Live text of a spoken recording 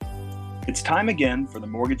It's time again for the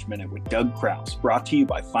Mortgage Minute with Doug Kraus, brought to you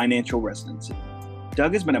by Financial Residency.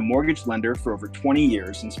 Doug has been a mortgage lender for over 20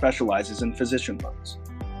 years and specializes in physician loans.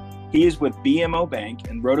 He is with BMO Bank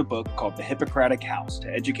and wrote a book called The Hippocratic House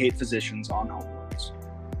to educate physicians on home loans.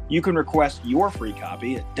 You can request your free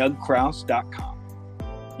copy at dougkraus.com.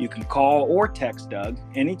 You can call or text Doug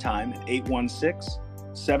anytime at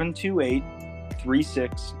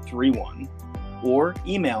 816-728-3631 or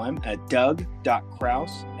email him at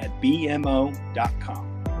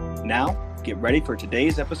doug.kraus@bmo.com. Now, get ready for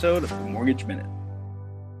today's episode of the Mortgage Minute.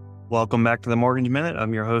 Welcome back to the Mortgage Minute.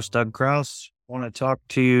 I'm your host, Doug Kraus. I want to talk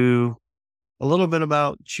to you a little bit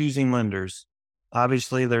about choosing lenders.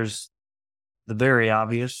 Obviously, there's the very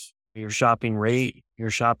obvious, your shopping rate, your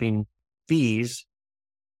shopping fees.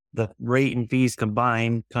 The rate and fees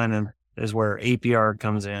combined kind of is where APR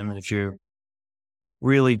comes in. If you're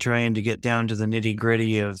really trying to get down to the nitty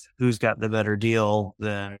gritty of who's got the better deal,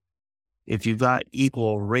 then if you've got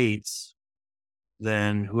equal rates,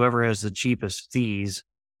 then whoever has the cheapest fees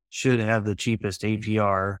should have the cheapest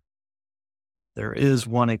APR. There is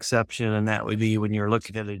one exception, and that would be when you're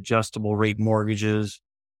looking at adjustable rate mortgages,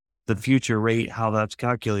 the future rate, how that's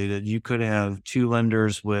calculated. You could have two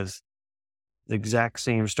lenders with the exact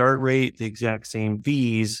same start rate, the exact same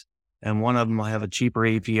fees, and one of them will have a cheaper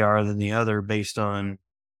APR than the other based on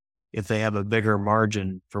if they have a bigger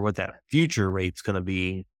margin for what that future rate's going to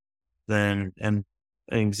be. Then, and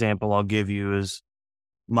an example I'll give you is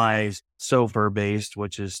my SOFR based,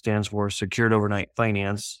 which stands for Secured Overnight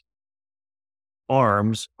Finance.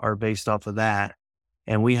 ARMs are based off of that.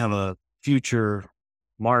 And we have a future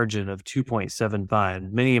margin of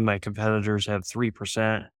 2.75. Many of my competitors have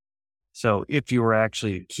 3%. So if you were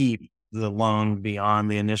actually to keep the loan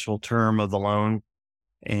beyond the initial term of the loan,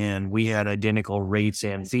 and we had identical rates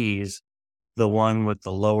and fees, the one with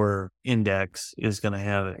the lower index is going to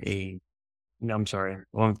have one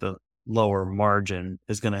with the lower margin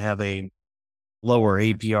is going to have a lower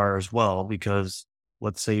APR as well, because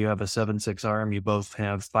let's say you have a 7.6 ARM, you both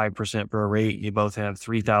have 5% per rate, you both have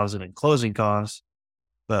 $3,000 in closing costs,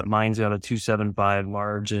 but mine's got a 2.75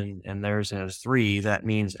 margin and theirs has 3. That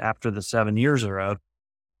means after the 7 years are up,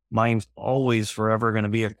 mine's always forever going to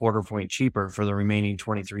be a quarter point cheaper for the remaining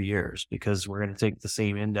 23 years, because we're going to take the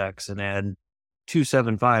same index and add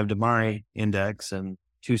 2.75 to my index and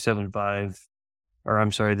the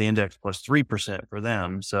index plus 3% for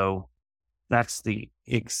them. So that's the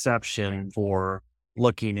exception for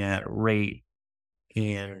looking at rate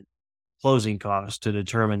and closing costs to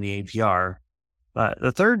determine the APR. But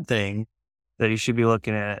the third thing that you should be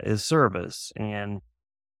looking at is service, and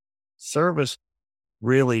service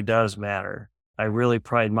really does matter. I really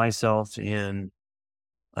pride myself in,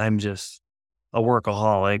 I'm just a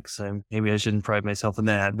workaholic. So maybe I shouldn't pride myself in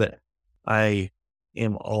that, but I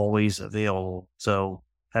am always available. So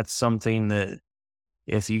that's something that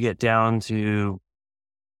if you get down to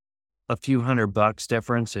a few $100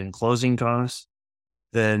 difference in closing costs,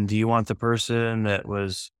 then do you want the person that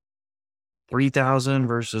was $3,000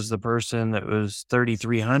 versus the person that was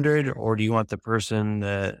 $3,300? Or do you want the person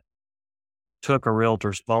that took a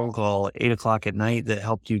realtor's phone call at 8:00 at night that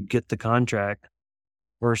helped you get the contract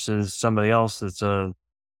versus somebody else that's a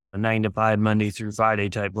 9 to 5 Monday through Friday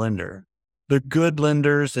type lender? The good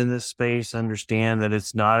lenders in this space understand that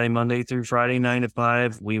it's not a Monday through Friday 9 to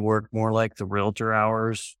 5. We work more like the realtor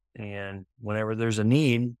hours, and whenever there's a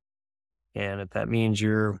need, and if that means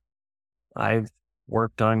I've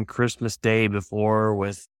worked on Christmas Day before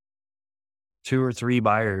with 2 or 3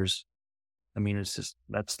 buyers. I mean, it's just,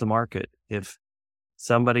 that's the market. If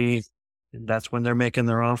somebody, that's when they're making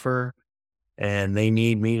their offer and they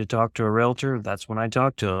need me to talk to a realtor, that's when I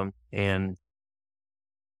talk to them. And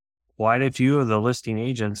quite a few of the listing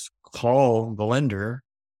agents call the lender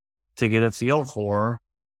to get a feel for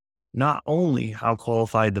not only how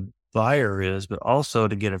qualified the buyer is, but also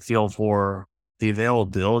to get a feel for the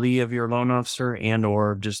availability of your loan officer and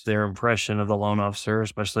or just their impression of the loan officer,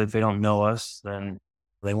 especially if they don't know us. Then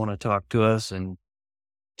they want to talk to us and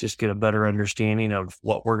just get a better understanding of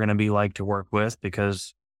what we're going to be like to work with,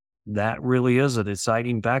 because that really is a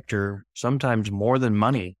deciding factor, sometimes more than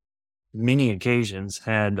money. Many occasions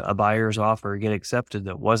had a buyer's offer get accepted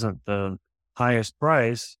that wasn't the highest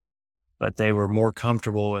price, but they were more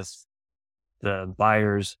comfortable with the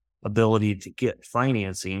buyer's ability to get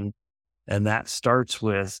financing. And that starts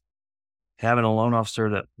with having a loan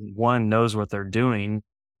officer that, one, knows what they're doing,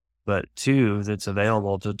 but 2, that's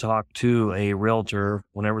available to talk to a realtor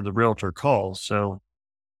whenever the realtor calls. So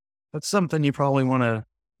that's something you probably want to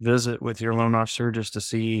visit with your loan officer just to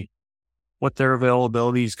see what their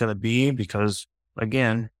availability is going to be, because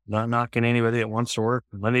again, not knocking anybody that wants to work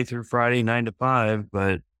Monday through Friday, 9 to 5,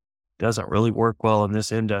 but doesn't really work well in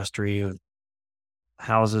this industry.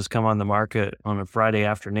 Houses come on the market on a Friday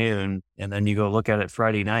afternoon, and then you go look at it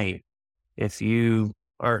Friday night. If you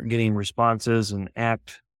aren't getting responses and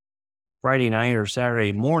act Friday night or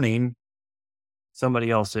Saturday morning, somebody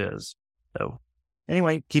else is. So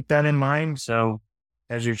anyway, keep that in mind. So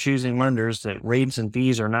as you're choosing lenders, that rates and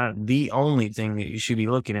fees are not the only thing that you should be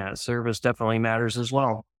looking at. Service definitely matters as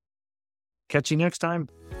well. Catch you next time.